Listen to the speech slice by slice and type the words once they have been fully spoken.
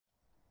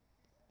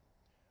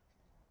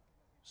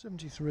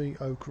73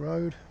 Oak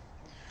Road,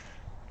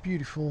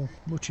 beautiful,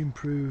 much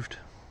improved,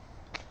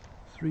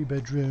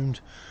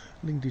 3-bedroomed,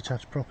 linked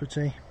detached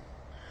property,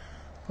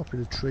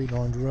 popular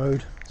tree-lined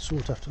road,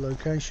 sought after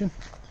location.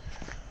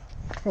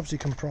 Property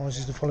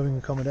comprises the following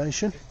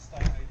accommodation: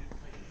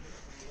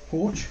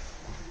 porch,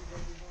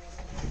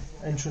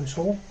 entrance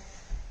hall,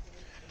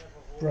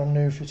 brand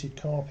new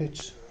fitted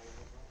carpets,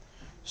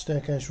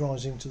 staircase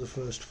rising to the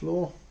first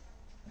floor,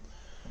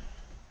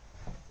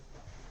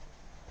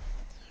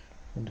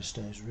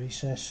 understairs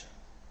recess,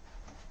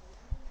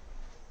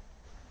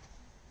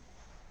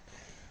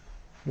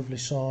 lovely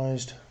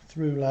sized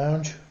through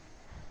lounge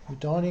with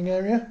dining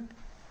area,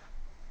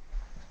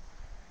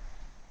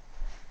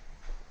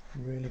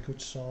 really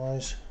good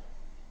size,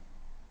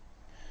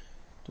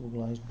 double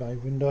glazed bay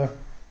window,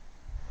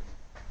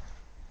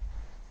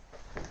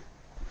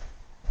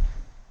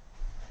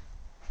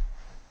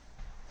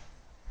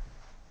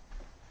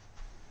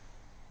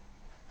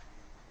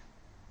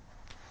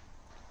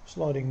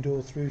 sliding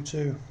door through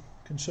to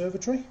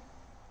conservatory,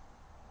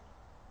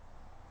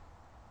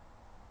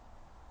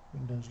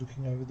 windows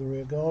looking over the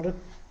rear garden,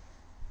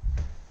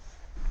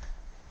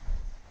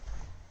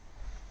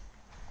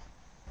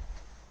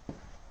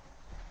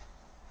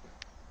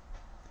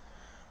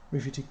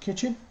 refitted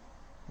kitchen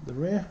at the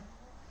rear,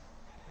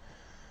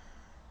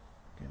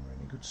 again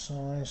really good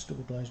size,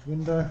 double glazed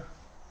window,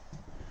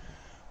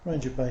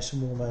 range of base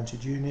and wall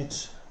mounted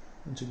units,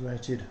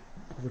 integrated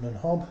oven and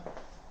hob,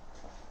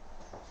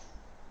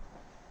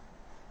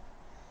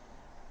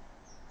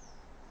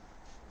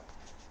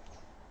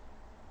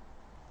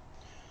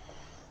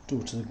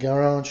 door to the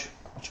garage,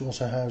 which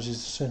also houses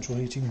the central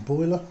heating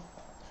boiler,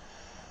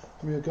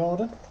 rear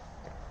garden,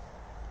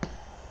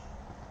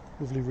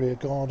 lovely rear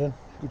garden,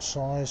 good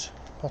size,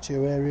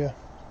 patio area,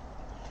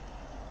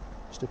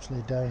 steps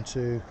lead down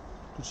to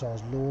good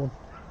sized lawn,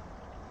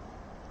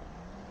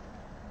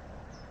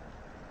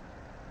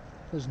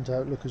 pleasant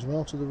outlook as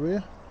well to the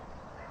rear.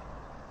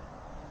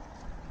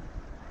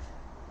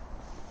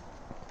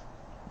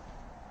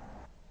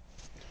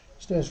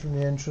 Stairs from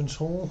the entrance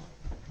hall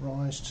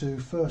rise to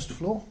first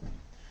floor,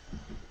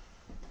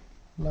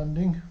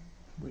 landing,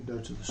 window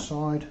to the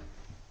side,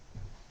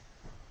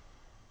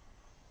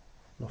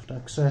 loft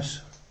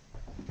access,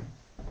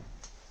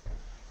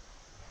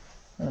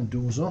 and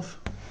doors off.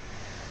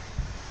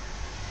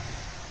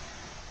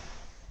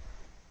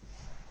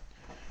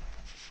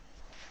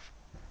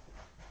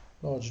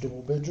 Large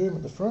double bedroom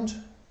at the front,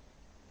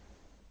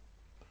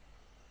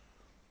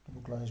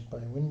 double glazed bay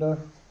window,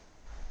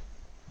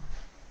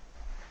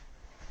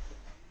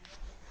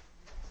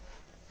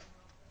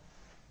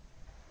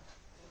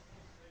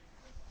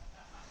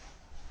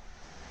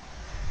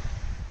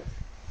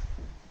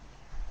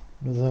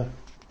 another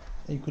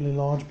equally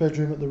large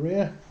bedroom at the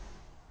rear,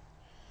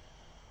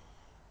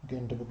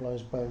 again double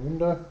glazed bay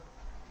window,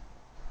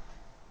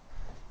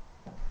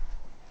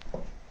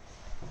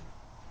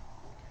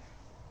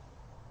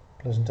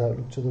 pleasant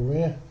outlook to the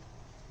rear,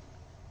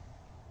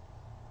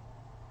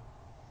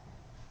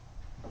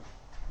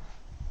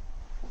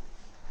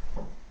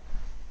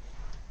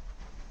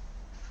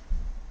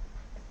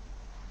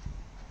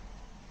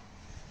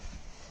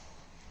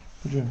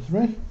 bedroom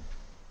 3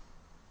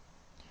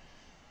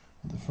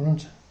 at the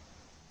front,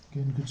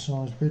 again good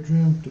sized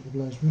bedroom, double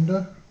glazed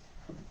window,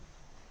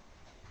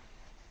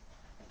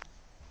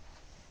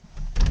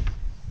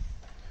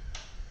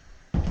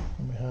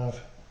 and we have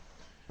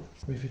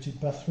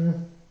refitted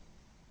bathroom,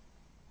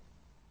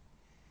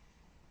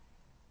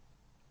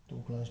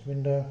 double glazed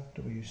window,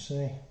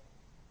 WC,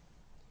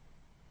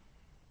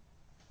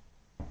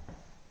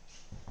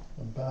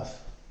 and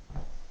bath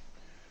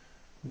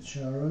with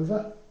shower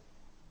over.